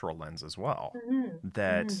cultural lens as well.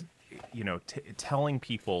 That you know, telling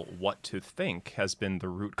people what to think has been the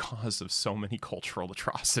root cause of so many cultural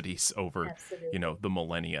atrocities over you know, the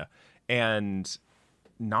millennia, and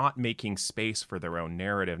not making space for their own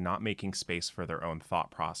narrative, not making space for their own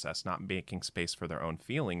thought process, not making space for their own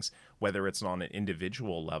feelings, whether it's on an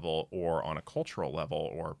individual level or on a cultural level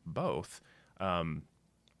or both.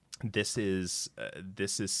 This is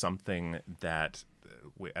something that,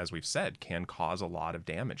 as we've said, can cause a lot of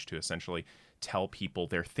damage, to essentially tell people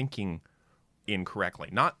they're thinking incorrectly,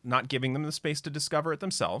 not giving them the space to discover it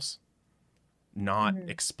themselves, not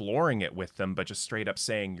exploring it with them, but just straight up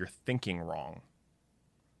saying you're thinking wrong.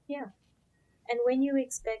 Yeah. And when you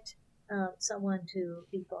expect someone to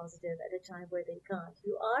be positive at a time where they can't,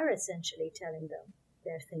 you are essentially telling them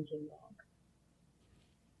they're thinking wrong.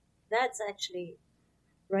 That's actually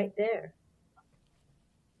right there,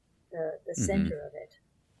 the center of it.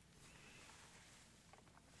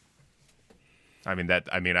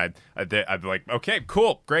 I'm like, okay,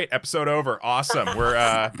 cool, great, episode over, awesome. We're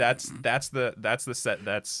that's the set.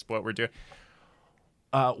 That's what we're doing.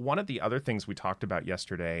 One of the other things we talked about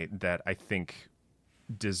yesterday that I think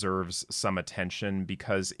deserves some attention,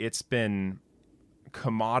 because it's been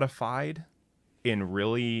commodified in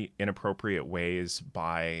really inappropriate ways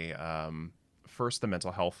by first the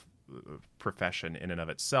mental health profession in and of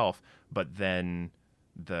itself, but then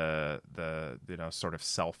the you know, sort of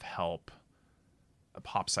self-help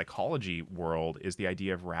pop psychology world, is the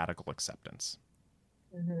idea of radical acceptance.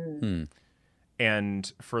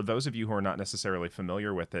 And for those of you who are not necessarily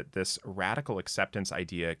familiar with it, this radical acceptance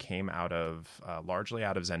idea came out of largely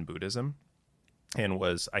out of Zen Buddhism, and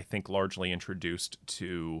was, I think, largely introduced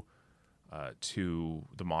to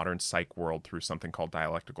the modern psych world through something called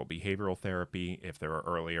dialectical behavioral therapy. If there are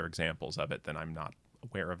earlier examples of it, then I'm not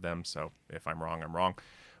aware of them. So if I'm wrong, I'm wrong.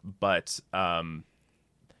 But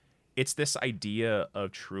it's this idea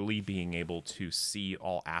of truly being able to see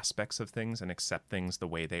all aspects of things and accept things the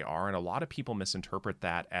way they are. And a lot of people misinterpret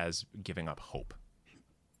that as giving up hope.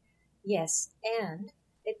 Yes, and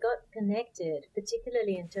it got connected,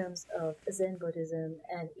 particularly in terms of Zen Buddhism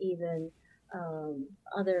and even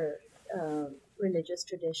other religious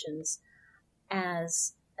traditions,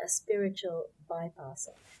 as a spiritual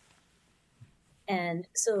bypassing. And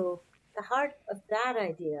so the heart of that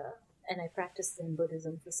idea, and I practiced Zen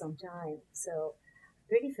Buddhism for some time, so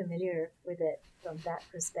pretty familiar with it from that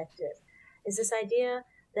perspective, is this idea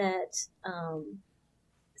that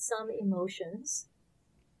some emotions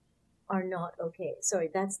are not okay. Sorry,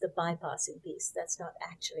 that's the bypassing piece. That's not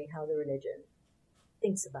actually how the religion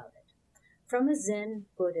thinks about it. From a Zen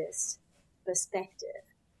Buddhist perspective,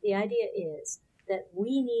 the idea is that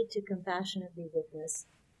we need to compassionately witness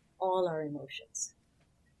all our emotions.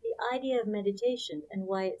 The idea of meditation, and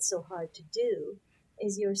why it's so hard to do,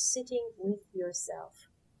 is you're sitting with yourself.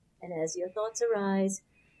 And as your thoughts arise,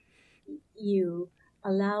 you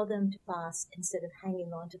allow them to pass instead of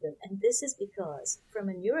hanging on to them. And this is because, from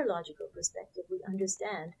a neurological perspective, we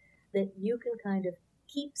understand that you can kind of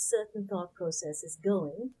keep certain thought processes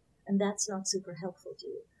going, and that's not super helpful to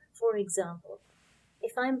you. For example,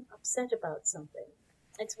 if I'm upset about something,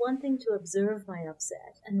 it's one thing to observe my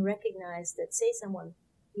upset and recognize that, say, someone,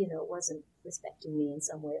 wasn't respecting me in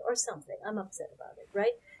some way or something. I'm upset about it,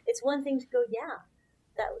 right? It's one thing to go, yeah,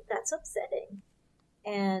 that's upsetting.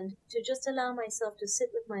 And to just allow myself to sit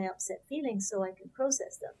with my upset feelings so I can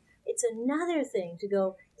process them. It's another thing to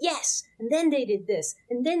go, yes, and then they did this,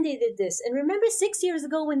 and then they did this. And remember 6 years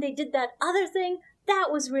ago when they did that other thing? That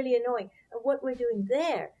was really annoying. And what we're doing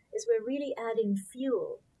there is we're really adding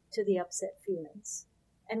fuel to the upset feelings.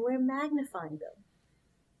 And we're magnifying them.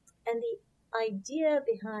 And the idea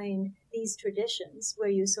behind these traditions where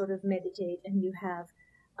you sort of meditate and you have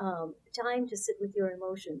time to sit with your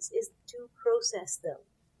emotions is to process them,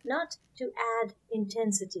 not to add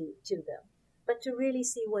intensity to them, but to really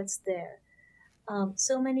see what's there.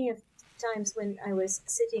 So many of times when I was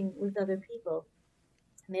sitting with other people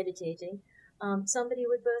meditating, somebody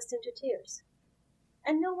would burst into tears.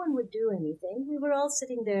 And no one would do anything. We were all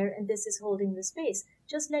sitting there, and this is holding the space,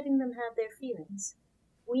 just letting them have their feelings.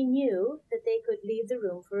 We knew that they could leave the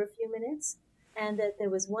room for a few minutes, and that there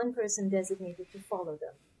was one person designated to follow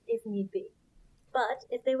them, if need be. But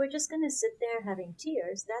if they were just going to sit there having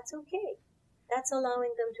tears, that's okay. That's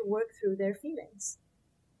allowing them to work through their feelings.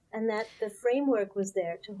 And that the framework was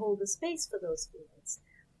there to hold the space for those feelings.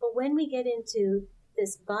 But when we get into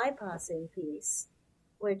this bypassing piece,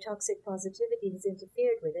 where toxic positivity has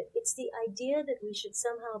interfered with it, it's the idea that we should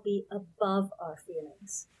somehow be above our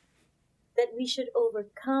feelings, that we should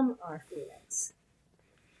overcome our feelings,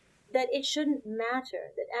 that it shouldn't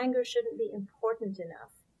matter, that anger shouldn't be important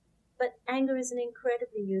enough. But anger is an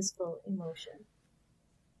incredibly useful emotion.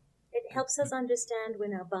 It helps us understand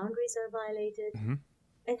when our boundaries are violated. Mm-hmm.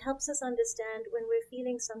 It helps us understand when we're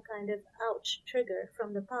feeling some kind of ouch trigger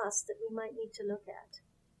from the past that we might need to look at.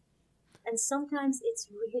 And sometimes it's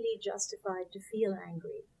really justified to feel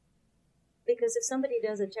angry. Because if somebody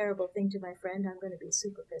does a terrible thing to my friend, I'm going to be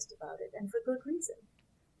super pissed about it, and for good reason.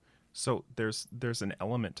 So there's an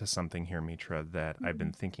element to something here, Mitra, that I've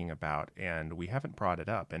been thinking about, and we haven't brought it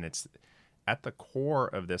up. And it's at the core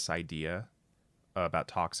of this idea about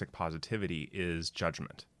toxic positivity is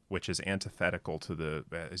judgment, which is antithetical to the,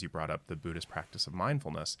 as you brought up, the Buddhist practice of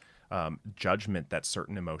mindfulness, judgment that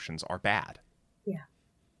certain emotions are bad. Yeah.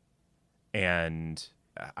 And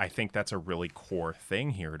I think that's a really core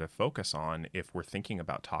thing here to focus on if we're thinking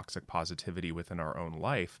about toxic positivity within our own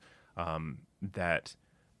life, that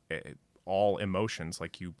all emotions,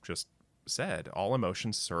 like you just said, all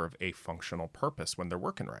emotions serve a functional purpose when they're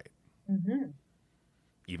working right. Mm-hmm.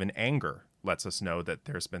 Even anger lets us know that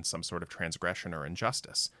there's been some sort of transgression or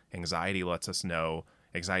injustice. Anxiety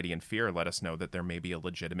and fear let us know that there may be a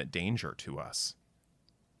legitimate danger to us.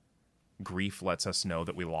 Grief lets us know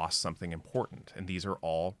that we lost something important, and these are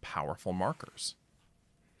all powerful markers.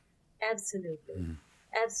 Absolutely. Mm-hmm.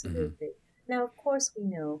 Absolutely. Mm-hmm. Now, of course, we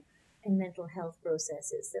know in mental health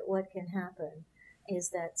processes that what can happen is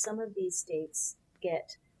that some of these states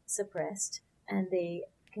get suppressed, and they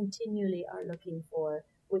continually are looking for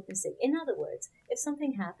witnessing. In other words, if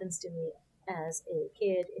something happens to me as a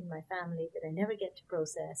kid in my family that I never get to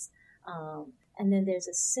process, and then there's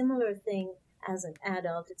a similar thing as an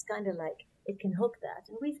adult, it's kind of like it can hook that.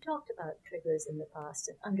 And we've talked about triggers in the past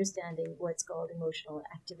and understanding what's called emotional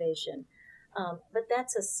activation. But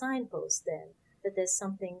that's a signpost then that there's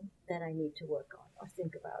something that I need to work on or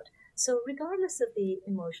think about. So regardless of the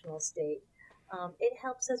emotional state, it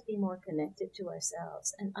helps us be more connected to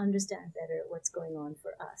ourselves and understand better what's going on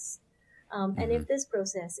for us. And if this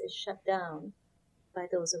process is shut down by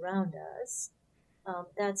those around us,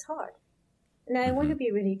 that's hard. Now, I want to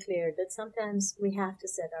be really clear that sometimes we have to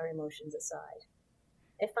set our emotions aside.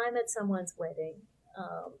 If I'm at someone's wedding,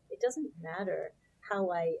 it doesn't matter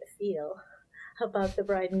how I feel about the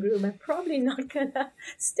bride and groom. I'm probably not going to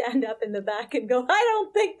stand up in the back and go, I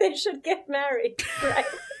don't think they should get married, right?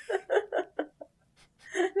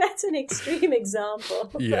 That's an extreme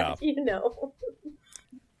example, yeah. But, you know.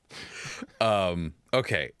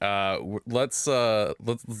 Okay, let's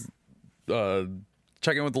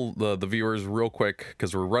check in with the viewers real quick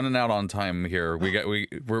because we're running out on time here.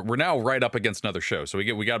 We're now right up against another show, so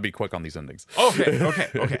we got to be quick on these endings. Okay.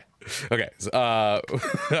 Okay.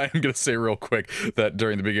 I'm gonna say real quick that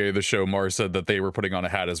during the beginning of the show, Mars said that they were putting on a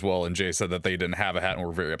hat as well, and Jay said that they didn't have a hat and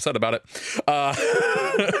were very upset about it.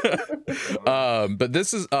 But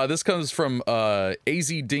this comes from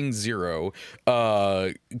AZ Ding Zero.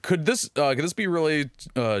 Could this be related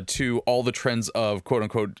to all the trends of quote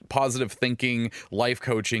unquote positive thinking, life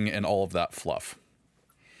coaching, and all of that fluff?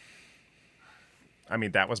 I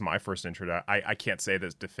mean, that was my first introduction. I can't say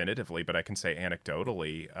this definitively, but I can say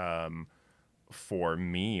anecdotally, for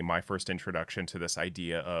me, my first introduction to this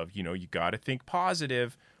idea of, you got to think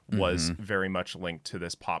positive was very much linked to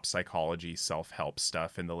this pop psychology, self-help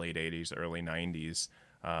stuff in the late 80s, early 90s.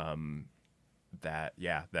 That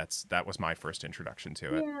was my first introduction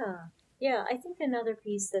to it. Yeah. I think another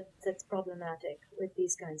piece that's problematic with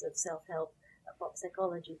these kinds of self-help pop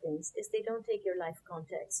psychology things is they don't take your life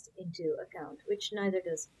context into account, which neither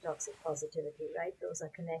does toxic positivity, right? Those are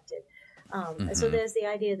connected. So there's the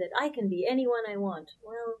idea that I can be anyone I want.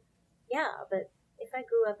 Well, yeah, but if I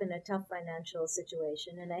grew up in a tough financial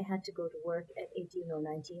situation and I had to go to work at 18 or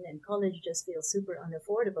 19 and college just feels super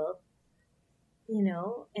unaffordable,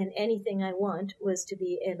 and anything I want was to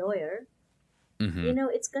be a lawyer,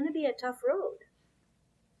 it's going to be a tough road.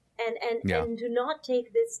 And to not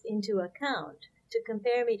take this into account, to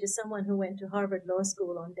compare me to someone who went to Harvard Law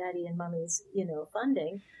School on daddy and mommy's,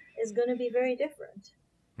 funding, is going to be very different.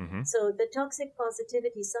 Mm-hmm. So the toxic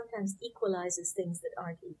positivity sometimes equalizes things that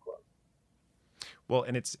aren't equal. Well,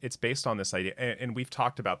 and it's based on this idea, and we've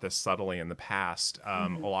talked about this subtly in the past. A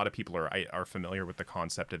lot of people are familiar with the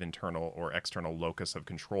concept of internal or external locus of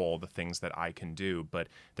control, the things that I can do. But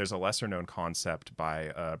there's a lesser known concept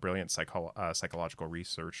by a brilliant psychological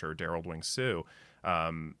researcher, Daryl Wing Su,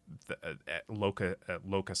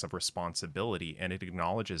 locus of responsibility, and it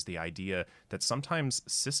acknowledges the idea that sometimes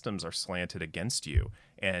systems are slanted against you,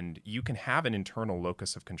 and you can have an internal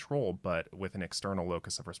locus of control, but with an external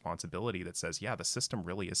locus of responsibility that says, yeah, the system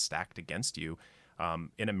really is stacked against you.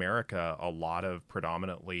 In America, a lot of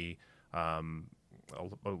predominantly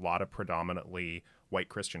white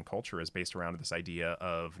Christian culture is based around this idea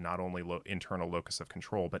of not only internal locus of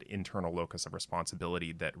control, but internal locus of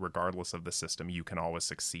responsibility, that regardless of the system, you can always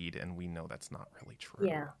succeed. And we know that's not really true.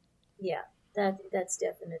 Yeah, that's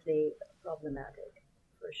definitely problematic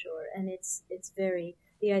for sure. And it's very,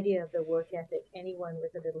 the idea of the work ethic, anyone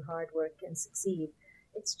with a little hard work can succeed.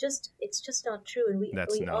 It's just not true. And we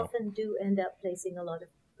often do end up placing a lot of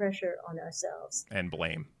pressure on ourselves. And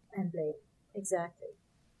blame. Exactly.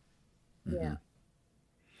 Mm-hmm. Yeah.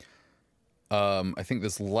 I think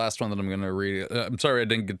this last one that I'm going to read, I'm sorry I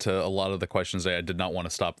didn't get to a lot of the questions today. I did not want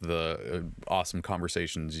to stop the awesome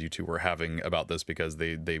conversations you two were having about this, because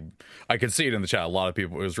I could see it in the chat. A lot of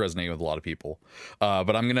people, it was resonating with a lot of people. But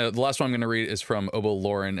the last one I'm going to read is from Obo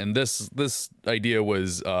Lauren. And this idea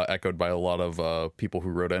was echoed by a lot of people who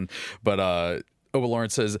wrote in. But Obo Lauren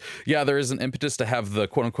says, yeah, there is an impetus to have the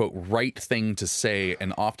quote unquote right thing to say.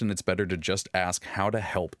 And often it's better to just ask how to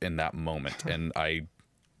help in that moment. And I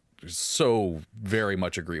so very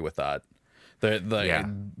much agree with that.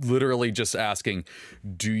 Literally just asking,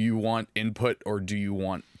 do you want input or do you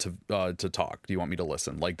want to talk? Do you want me to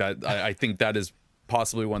listen? Like that. I think that is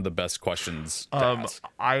possibly one of the best questions to ask.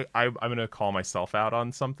 I'm going to call myself out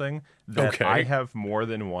on something that I have more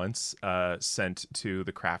than once sent to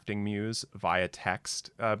the Crafting Muse via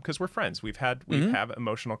text, because we're friends. We've had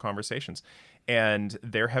emotional conversations, and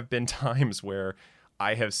there have been times where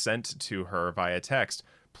I have sent to her via text,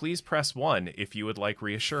 please press 1 if you would like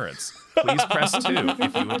reassurance. Please press 2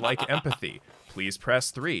 if you would like empathy. Please press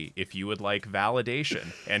 3 if you would like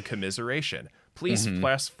validation and commiseration. Please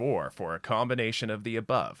press 4 for a combination of the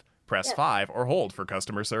above. Press 5 or hold for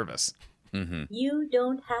customer service. Mm-hmm. You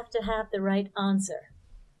don't have to have the right answer.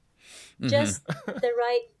 Just the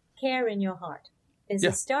right care in your heart is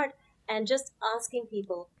a start, and just asking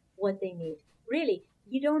people what they need. Really,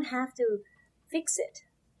 you don't have to fix it.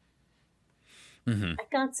 I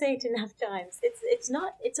can't say it enough times. It's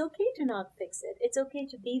okay to not fix it. It's okay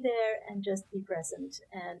to be there and just be present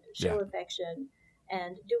and show affection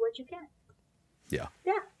and do what you can. Yeah.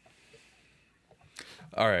 Yeah.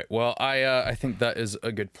 All right. Well, I think that is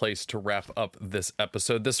a good place to wrap up this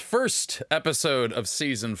episode. This first episode of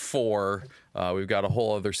season 4. We've got a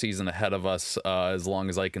whole other season ahead of us, as long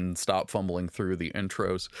as I can stop fumbling through the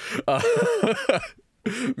intros.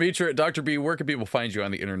 Mitra, Dr. B, where can people find you on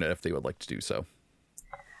the internet if they would like to do so?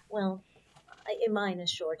 Well, mine is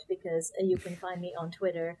short because you can find me on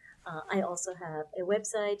Twitter. I also have a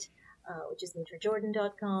website, which is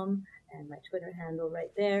mitrajordan.com, and my Twitter handle right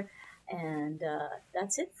there. And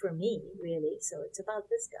that's it for me, really. So it's about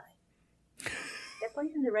this guy. Did I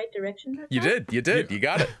point in the right direction? You did. You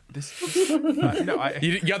got it.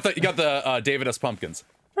 You got the David S. Pumpkins.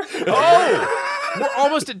 Oh! We're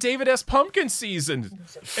almost at David S. Pumpkin season.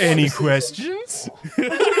 Any questions?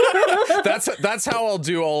 That's how I'll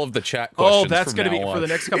do all of the chat questions. Oh, that's going to be for the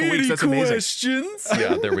next couple weeks. That's amazing. Questions?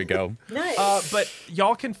 Yeah, there we go. Nice. But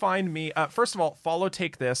y'all can find me. First of all, follow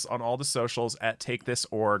Take This on all the socials at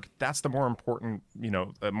TakeThis.org. That's the more important,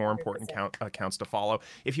 accounts to follow.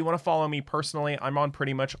 If you want to follow me personally, I'm on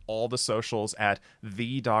pretty much all the socials at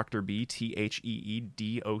the Dr. B, TheeDoctor,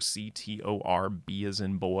 B as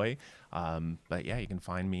in boy. But yeah, you can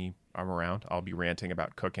find me. I'm around. I'll be ranting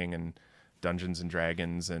about cooking and Dungeons and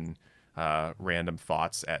Dragons and random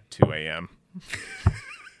thoughts at 2 a.m.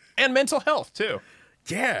 and mental health too.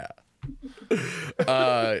 Yeah.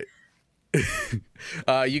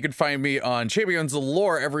 You can find me on Champions of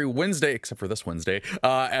Lore every Wednesday, except for this Wednesday,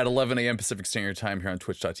 at 11 a.m. Pacific Standard Time here on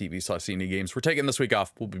twitch.tv/CNEgames. We're taking this week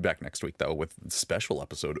off. We'll be back next week, though, with a special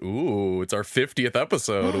episode. Ooh, it's our 50th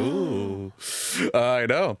episode. Ooh, I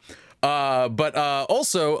know. But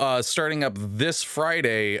also starting up this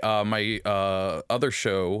Friday, my other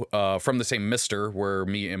show from the same Mister, where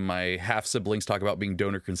me and my half siblings talk about being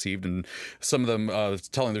donor conceived, and some of them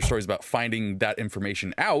telling their stories about finding that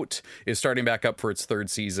information out, is starting back up for its third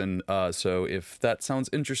season. So if that sounds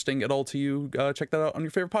interesting at all to you, check that out on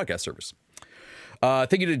your favorite podcast service.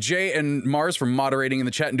 Thank you to Jay and Mars for moderating in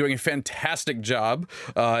the chat and doing a fantastic job.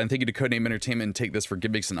 And thank you to Codename Entertainment and Take This for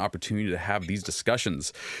giving us an opportunity to have these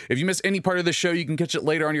discussions. If you miss any part of the show, you can catch it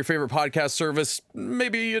later on your favorite podcast service.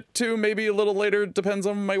 Maybe at 2, maybe a little later. Depends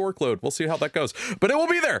on my workload. We'll see how that goes. But it will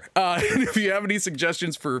be there. And if you have any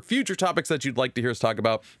suggestions for future topics that you'd like to hear us talk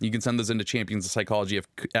about, you can send those into Champions of Psychology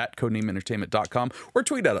at codenameentertainment.com or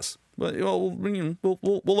tweet at us. We'll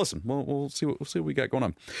listen. We'll see what we got going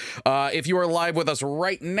on. If you are live with us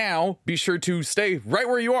right now, be sure to stay right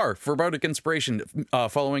where you are for Bardic Inspiration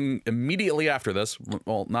following immediately after this.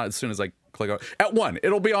 Well, not as soon as I click on at 1.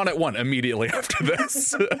 It'll be on at 1 immediately after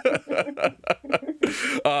this.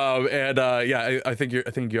 I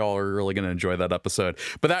think y'all are really going to enjoy that episode.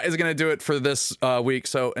 But that is going to do it for this week.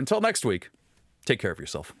 So until next week, take care of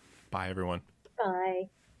yourself. Bye, everyone. Bye.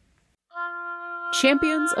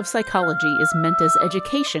 Champions of Psychology is meant as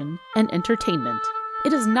education and entertainment.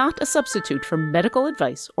 It is not a substitute for medical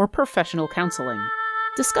advice or professional counseling.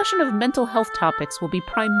 Discussion of mental health topics will be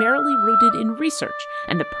primarily rooted in research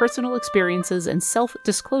and the personal experiences and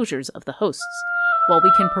self-disclosures of the hosts. While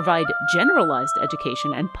we can provide generalized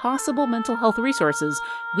education and possible mental health resources,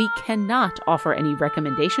 we cannot offer any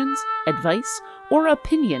recommendations, advice, or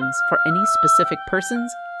opinions for any specific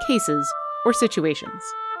persons, cases, or situations.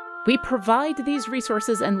 We provide these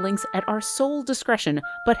resources and links at our sole discretion,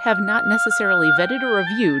 but have not necessarily vetted or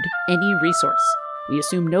reviewed any resource. We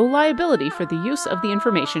assume no liability for the use of the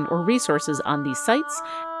information or resources on these sites,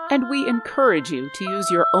 and we encourage you to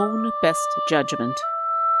use your own best judgment.